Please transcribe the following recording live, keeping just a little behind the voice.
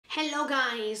Hello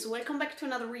guys, welcome back to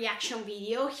another reaction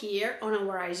video here on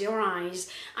Our Eyes, Your Eyes.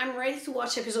 I'm ready to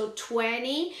watch episode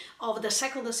 20 of the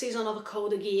second season of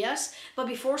Code Geass. But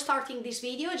before starting this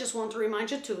video, I just want to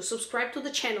remind you to subscribe to the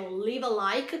channel, leave a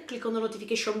like, click on the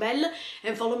notification bell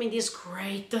and follow me in this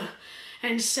great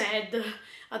and sad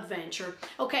adventure.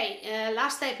 Okay,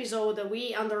 last episode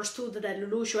we understood that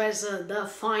Lelouch has the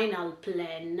final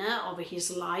plan of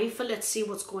his life. Let's see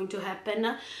what's going to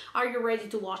happen. Are you ready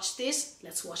to watch this?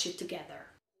 Let's watch it together.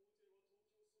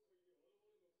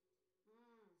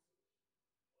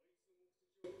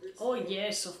 Oh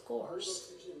yes, of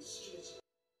course.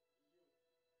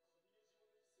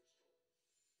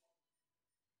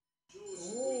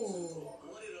 Oh.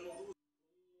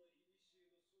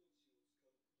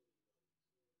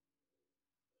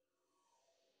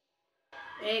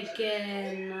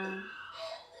 Again.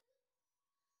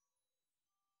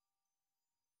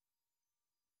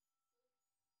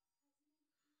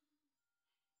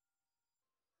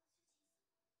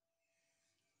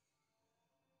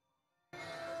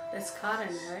 That's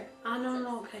Karen, right? Ah,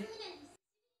 no, okay.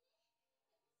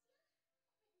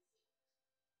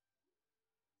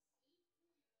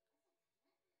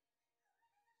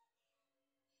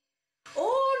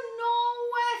 Oh no,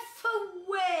 F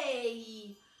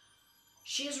away!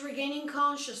 She is regaining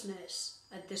consciousness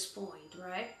at this point,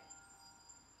 right?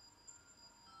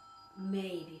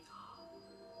 Maybe.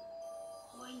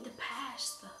 Oh, in the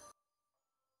past.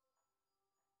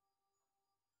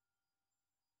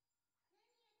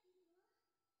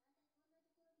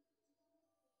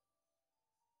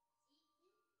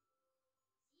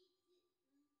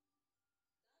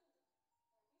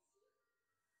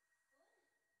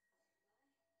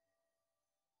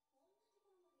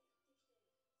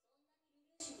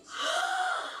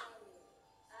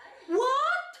 What?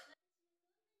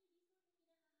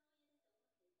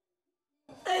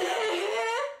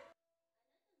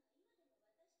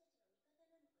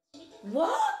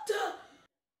 What?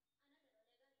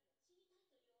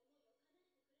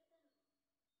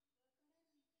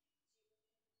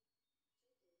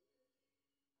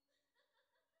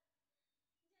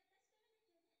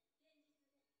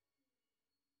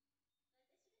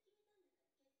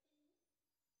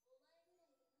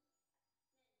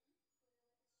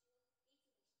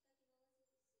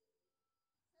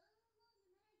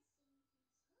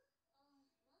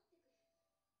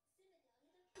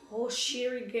 Oh, she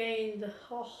regained.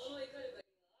 Oh.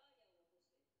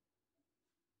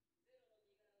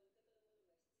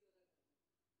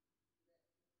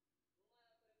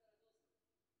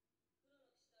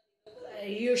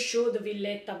 You should,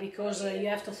 Villetta, because you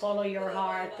have to follow your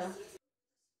heart.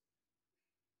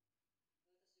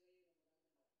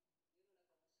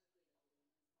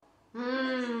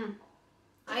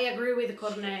 I agree with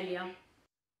Cornelia.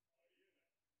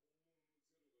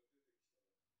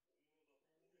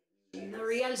 The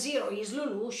real zero is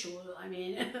Lelouch, I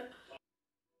mean.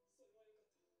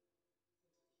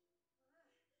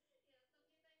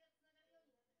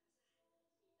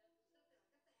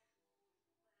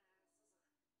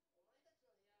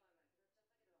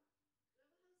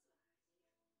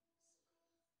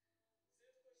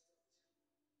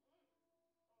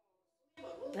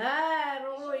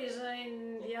 Rolo is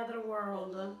in the other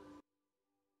world.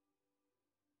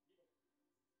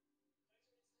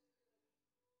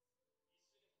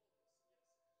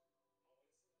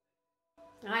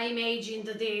 I imagined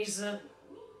this.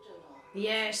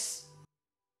 Yes.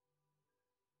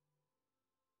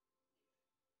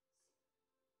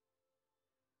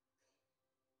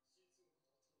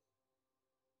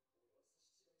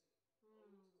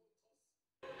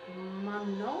 Ma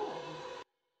no.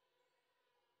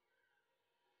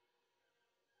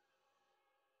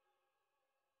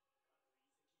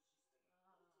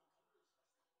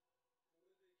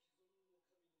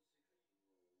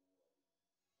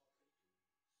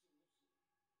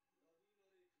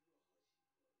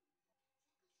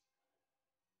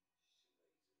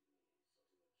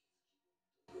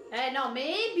 No,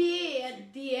 maybe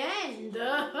at the end.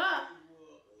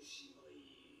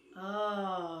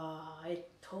 I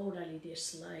totally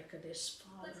dislike this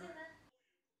father.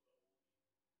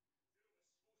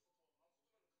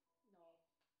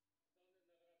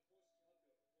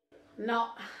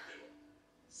 No.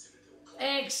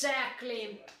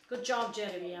 Exactly. Good job,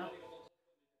 Jeremia.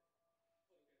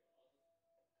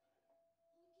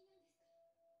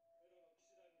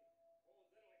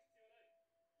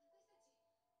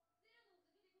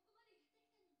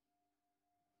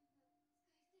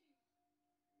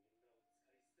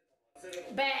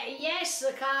 But yes,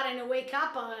 Karen, wake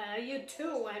up, you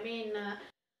too. I mean,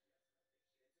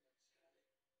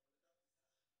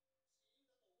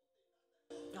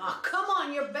 Oh, come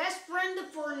on, your best friend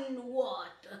for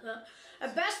what? A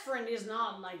best friend is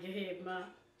not like him,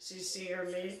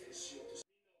 sincerely.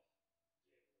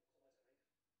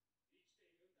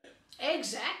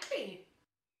 Exactly.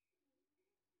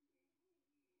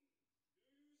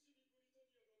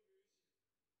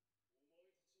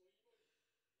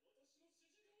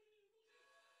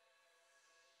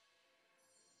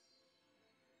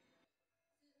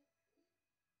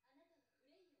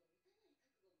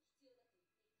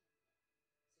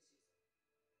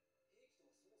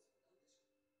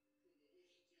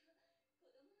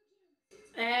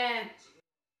 Eh.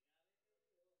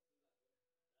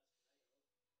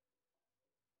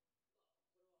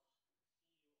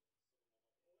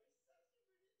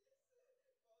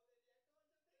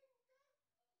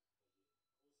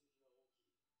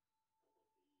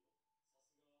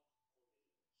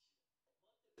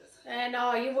 And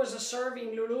he was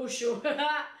serving Lelouch.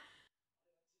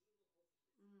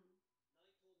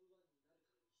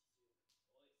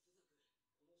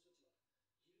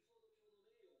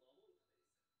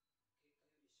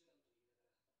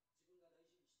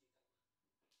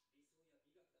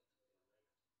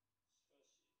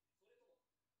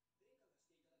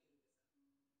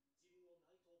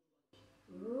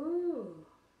 Ooh.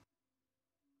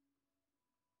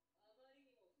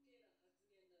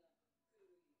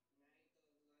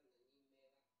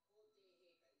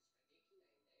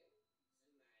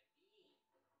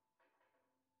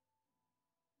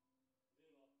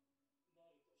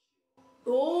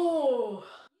 Oh.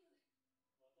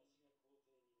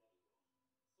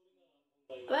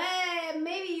 Well,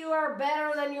 maybe you are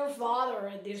better than your father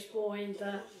at this point.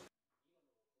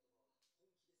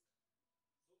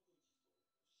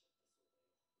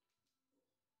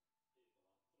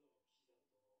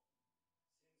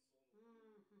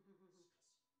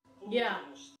 Yeah.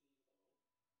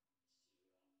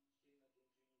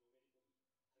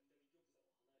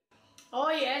 Oh,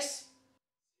 yes.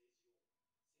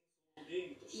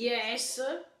 Yes.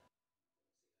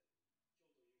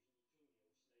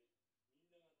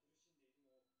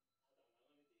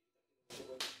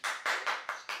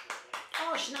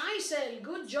 Oh, Schneisel,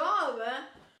 good job.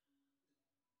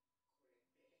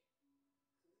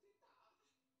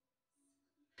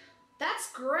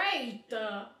 That's great.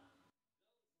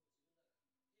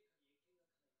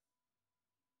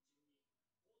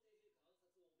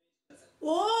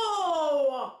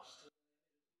 Whoa!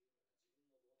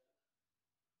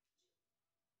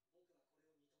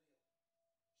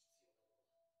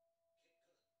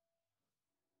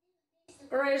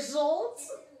 Results?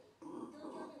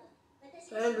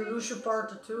 And Lelouch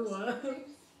part 2,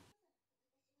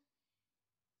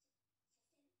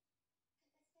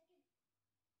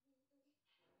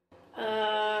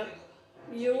 uh,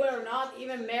 you were not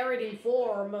even married in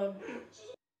form.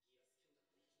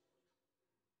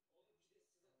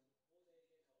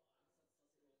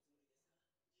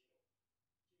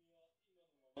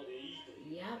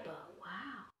 Yeah, but wow.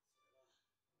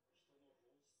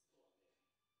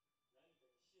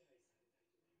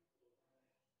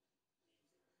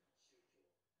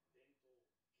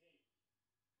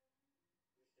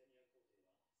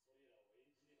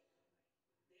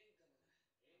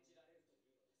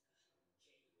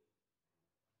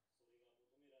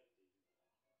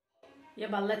 Yeah,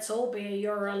 but let's hope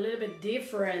you're a little bit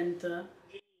different.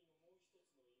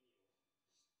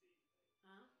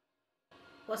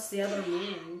 What's the other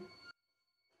meaning?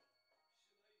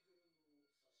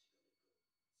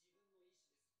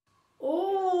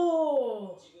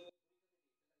 Oh!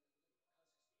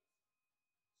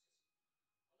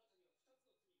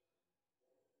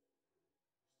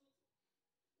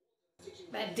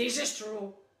 But this is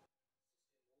true.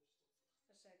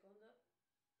 A second.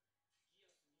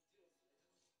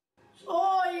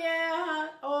 Oh yeah!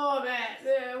 Oh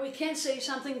man, we can say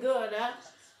something good, huh?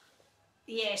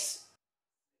 Yes.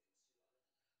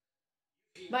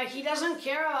 But he doesn't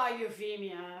care about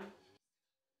Euphemia.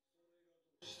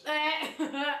 Eh?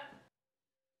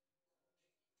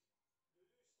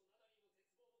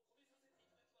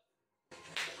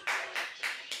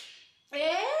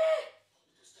 Eh?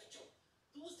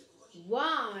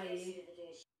 Why?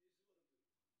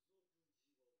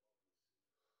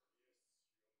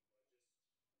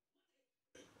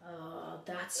 Oh,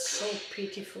 that's so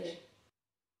pitiful.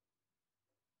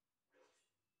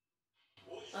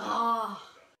 Ah.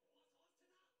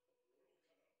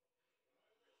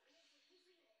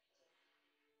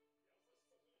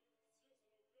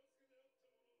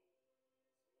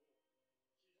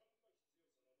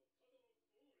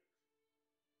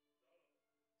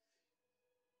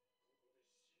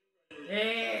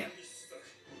 Eh.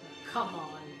 Come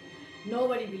on.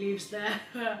 Nobody believes that.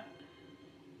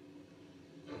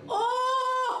 Oh!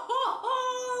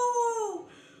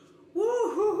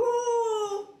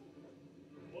 Woo-hoo-hoo!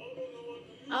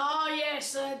 Oh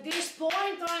yes, at this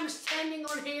point I'm standing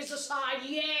on his side.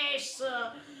 Yes!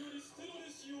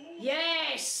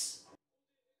 Yes!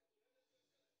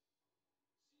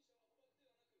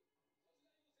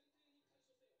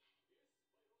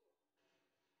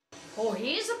 Oh,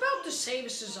 he's about to save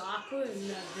Suzaku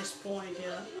at this point,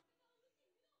 yeah.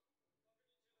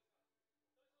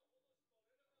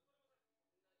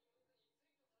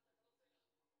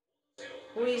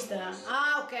 Who is that?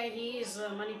 Ah, okay, he is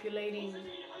manipulating.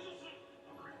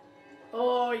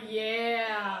 Oh,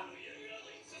 yeah.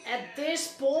 At this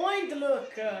point,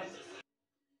 look.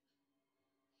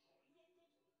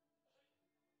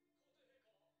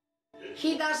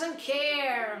 He doesn't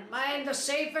care. I'm the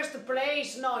safest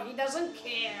place. No, he doesn't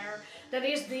care. That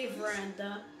is different.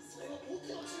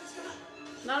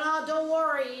 No, don't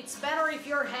worry. It's better if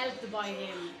you're helped by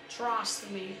him. Trust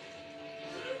me.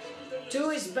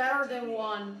 Two is better than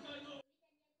one.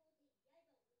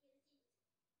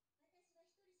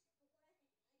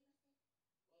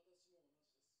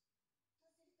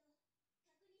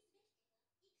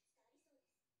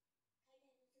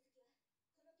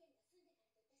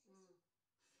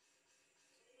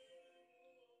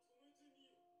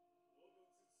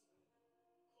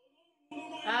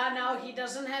 Now he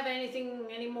doesn't have anything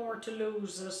anymore to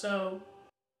lose, so...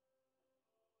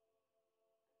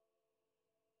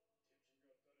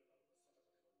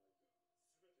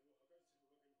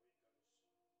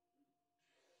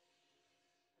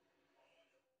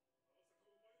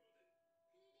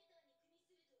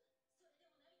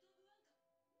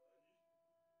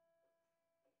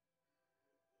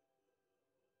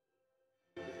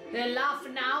 They laugh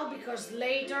now because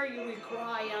later you will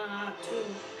cry too.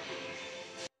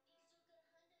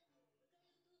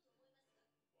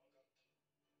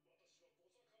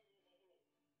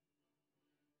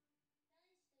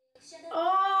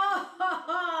 Oh!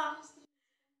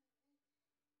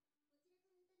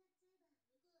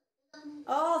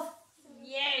 Oh,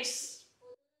 yes!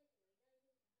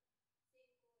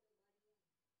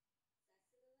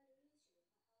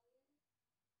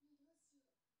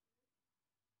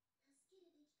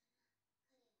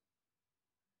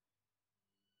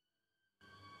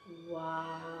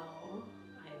 Wow.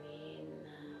 I mean...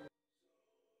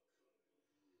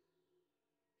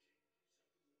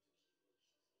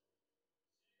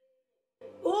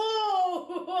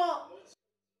 Oh!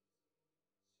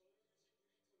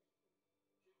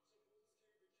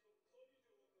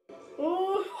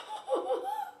 Oh!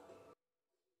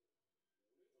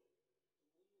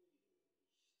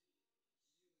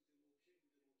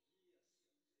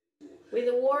 With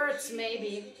the words,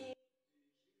 maybe.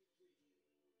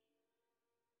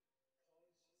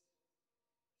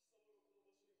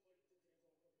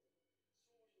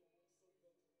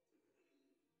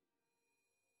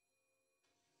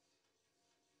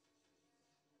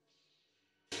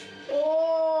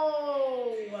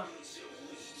 Oh!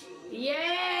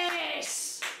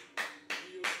 Yes!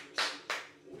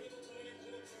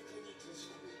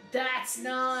 That's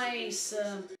nice.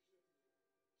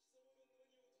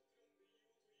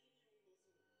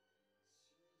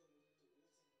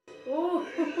 Oh!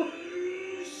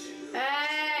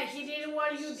 He did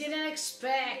what you didn't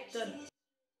expect.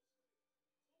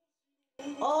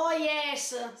 Oh,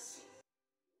 yes.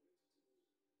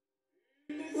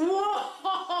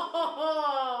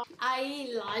 Whoa! I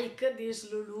like this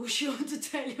Lelouch, to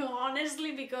tell you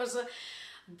honestly, because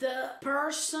the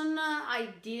person I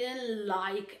didn't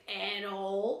like at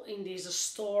all in this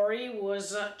story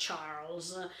was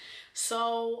Charles.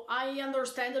 So I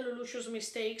understand Lelouch's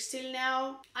mistakes till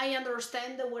now. I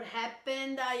understand what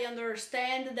happened. I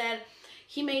understand that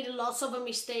he made lots of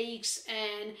mistakes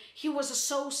and he was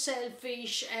so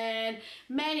selfish and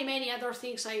many other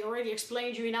things I already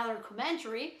explained to you in other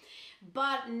commentary.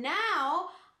 But now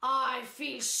I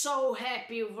feel so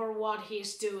happy for what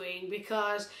he's doing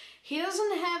because he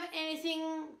doesn't have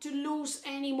anything to lose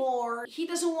anymore. He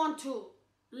doesn't want to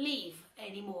leave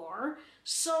anymore.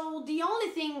 So the only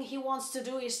thing he wants to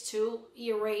do is to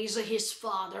erase his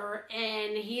father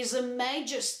and his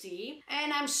majesty.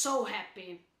 And I'm so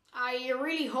happy. I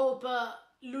really hope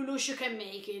Lelouch can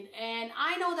make it, and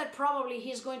I know that probably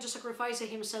he's going to sacrifice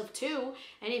himself too,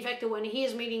 and in fact when he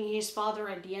is meeting his father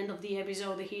at the end of the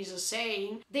episode he's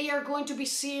saying they are going to be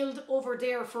sealed over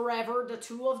there forever, the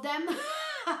two of them.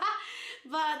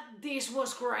 But this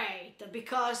was great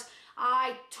because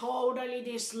I totally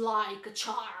dislike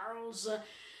Charles.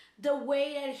 the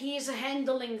way that he is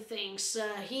handling things.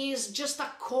 He is just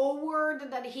a coward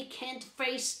that he can't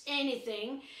face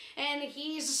anything, and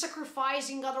he is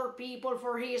sacrificing other people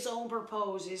for his own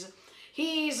purposes.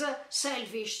 He is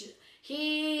selfish.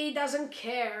 He doesn't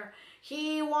care.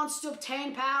 He wants to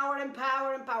obtain power and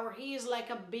power and power. He is like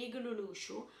a big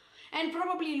Lelouch. And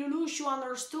probably Lelouch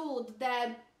understood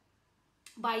that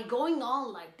by going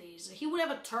on like this, he would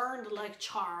have turned like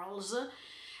Charles,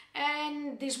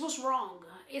 and this was wrong.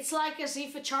 It's like as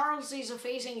if Charles is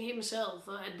facing himself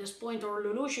at this point, or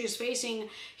Lelouch is facing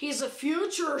his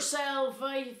future self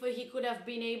if he could have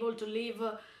been able to live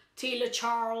till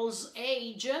Charles'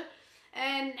 age.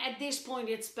 And at this point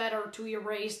it's better to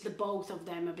erase the both of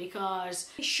them, because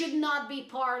it should not be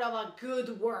part of a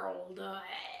good world,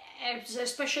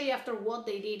 especially after what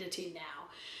they did till now.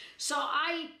 So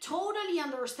I totally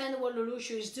understand what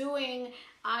Lelouch is doing.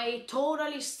 I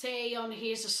totally stay on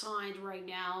his side right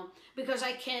now, because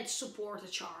I can't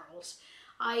support Charles.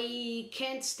 I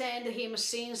can't stand him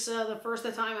since the first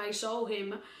time I saw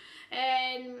him.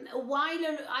 And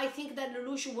while I think that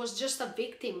Lelouch was just a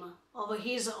victim of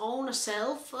his own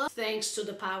self, thanks to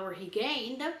the power he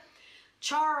gained,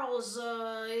 Charles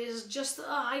is just,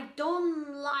 I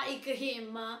don't like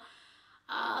him.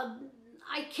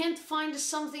 I can't find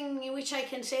something in which I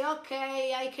can say,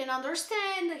 okay, I can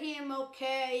understand him,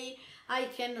 okay, I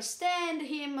can stand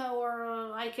him,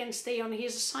 or I can stay on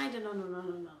his side.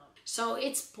 No. So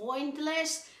it's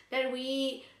pointless that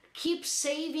we keep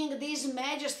saving this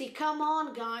majesty. Come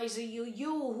on, guys, you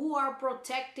who are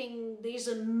protecting this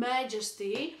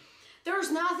majesty,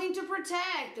 there's nothing to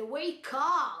protect. Wake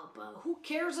up. Who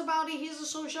cares about his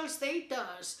social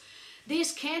status?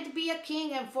 This can't be a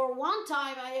king. And for one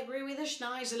time I agree with the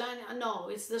Schneisel, and no,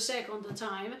 it's the second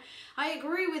time, I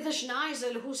agree with the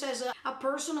Schneisel, who says a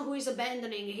person who is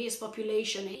abandoning his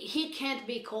population, he can't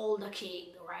be called a king,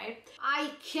 right? I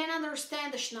can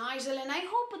understand the Schneisel, and I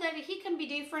hope that he can be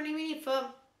different, even if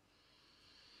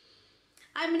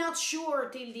I'm not sure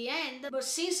till the end. But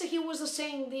since he was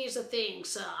saying these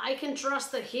things, I can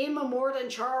trust him more than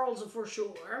Charles for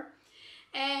sure.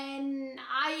 And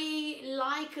I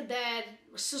like that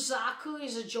Suzaku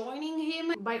is joining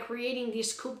him by creating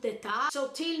this coup d'etat. So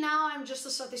till now I'm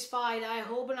just satisfied. I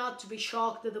hope not to be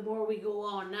shocked the more we go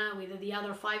on now with the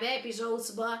other 5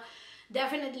 episodes, but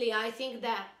definitely I think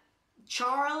that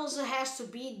Charles has to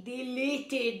be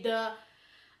deleted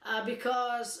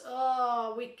because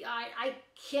I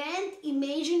can't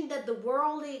imagine that the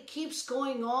world keeps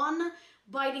going on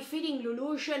by defeating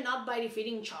Lelouch and not by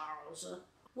defeating Charles.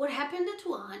 What happened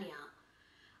to Anya?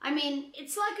 I mean,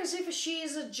 it's like as if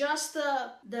she's just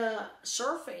the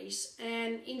surface,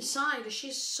 and inside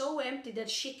she's so empty that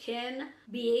she can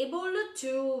be able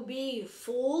to be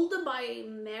fooled by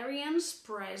Marianne's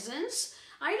presence.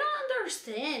 I don't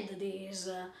understand this,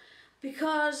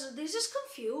 because this is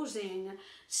confusing.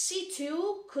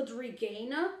 C2 could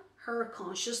regain her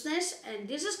consciousness, and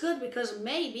this is good because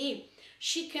maybe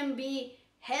she can be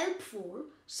helpful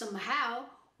somehow,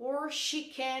 or she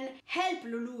can help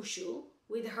Lelouch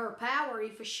with her power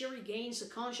if she regains the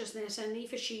consciousness, and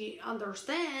if she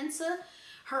understands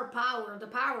her power, the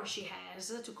power she has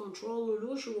to control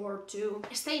Lelouch or to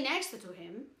stay next to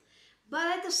him.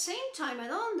 But at the same time, I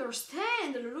don't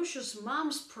understand Lelouch's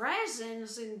mom's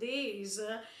presence in this.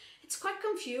 It's quite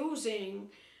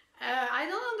confusing. I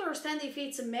don't understand if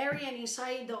it's Marianne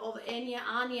inside of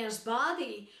Anya's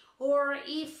body, or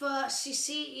if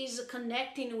Cici is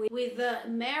connecting with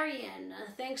Marianne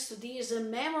thanks to these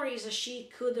memories she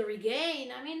could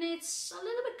regain. I mean, it's a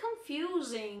little bit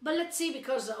confusing. But let's see,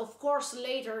 because of course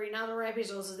later in other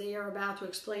episodes they are about to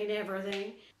explain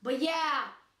everything. But yeah,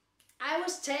 I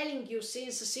was telling you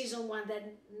since season 1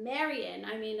 that Marianne,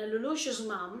 I mean Lelouch's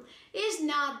mom, is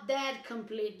not dead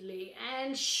completely,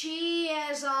 and she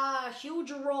has a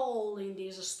huge role in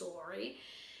this story.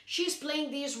 She's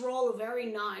playing this role very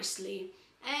nicely.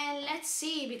 And let's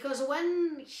see, because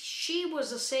when she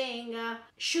was saying,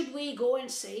 should we go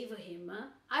and save him?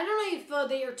 I don't know if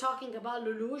they are talking about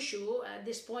Lelouch. At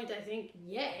this point I think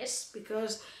yes,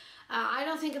 because I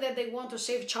don't think that they want to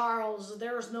save Charles.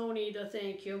 There's no need,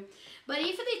 thank you. But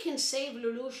if they can save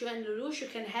Lelouch and Lelouch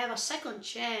can have a second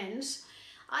chance,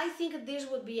 I think this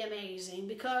would be amazing,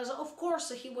 because of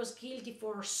course he was guilty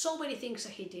for so many things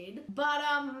that he did. But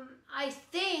I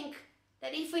think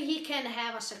that if he can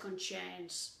have a second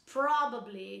chance,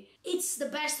 probably it's the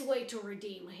best way to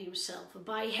redeem himself,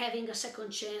 by having a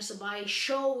second chance, by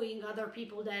showing other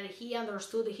people that he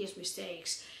understood his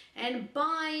mistakes, and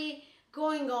by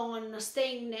going on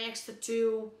staying next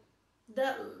to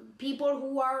the people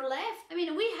who are left. I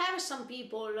mean, we have some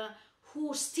people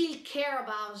who still care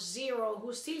about Zero,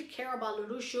 who still care about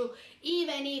Lelouch,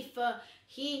 even if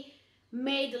he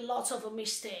made lots of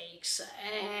mistakes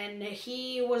and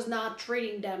he was not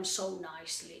treating them so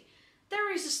nicely.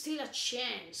 There is still a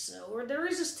chance, or there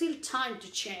is still time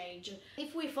to change.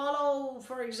 If we follow,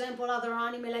 for example, other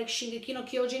anime like Shingeki no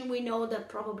Kyojin, we know that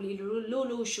probably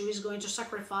Lelouch is going to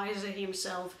sacrifice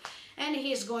himself and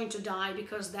he is going to die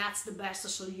because that's the best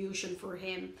solution for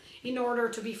him in order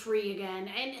to be free again.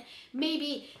 And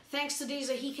maybe thanks to this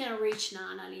he can reach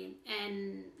Nanali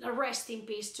and rest in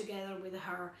peace together with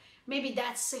her. Maybe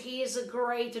that's his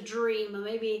great dream.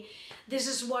 Maybe this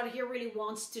is what he really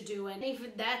wants to do. And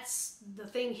if that's the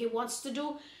thing he wants to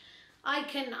do, I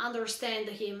can understand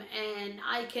him and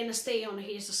I can stay on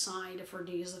his side for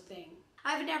this thing.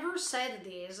 I've never said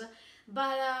this,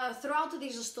 but throughout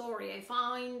this story I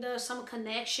find some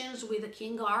connections with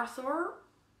King Arthur,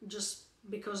 just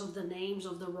because of the names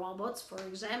of the robots, for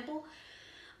example.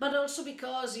 But also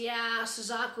because, yeah,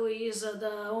 Suzaku is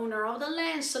the owner of the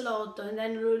Lancelot, and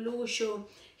then Lelouch,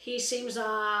 he seems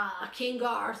a King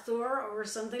Arthur or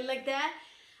something like that.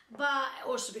 But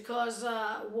also because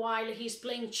while he's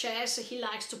playing chess, he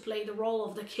likes to play the role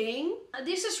of the king.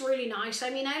 This is really nice.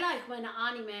 I mean, I like when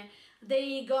anime,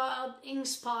 they got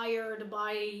inspired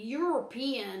by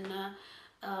European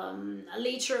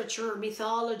literature,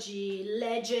 mythology,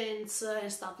 legends,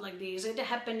 and stuff like this. It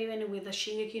happened even with the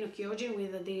Shingeki no Kyojin,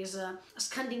 with this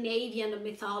Scandinavian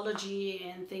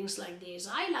mythology and things like this.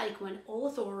 I like when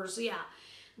authors, yeah,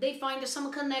 they find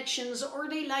some connections, or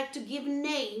they like to give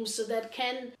names that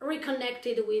can reconnect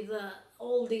it with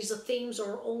all these themes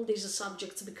or all these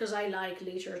subjects, because I like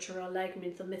literature, I like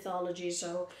mythology,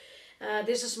 so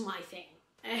this is my thing.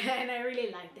 And I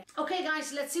really like that. Okay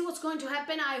guys, let's see what's going to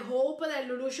happen. I hope that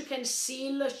Lelouch can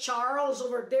seal Charles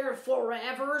over there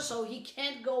forever, so he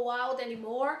can't go out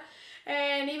anymore.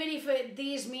 And even if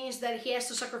this means that he has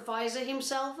to sacrifice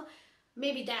himself,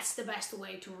 maybe that's the best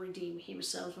way to redeem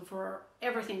himself for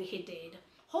everything he did.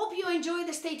 Hope you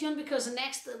enjoyed. Stay tuned, because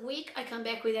next week I come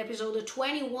back with episode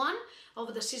 21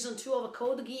 of the season 2 of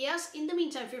Code Geass. In the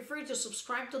meantime, feel free to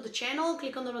subscribe to the channel,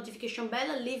 click on the notification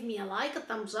bell, leave me a like, a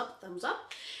thumbs up,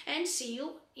 and see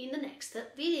you in the next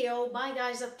video. Bye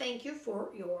guys, thank you for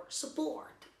your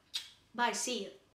support. Bye, see you.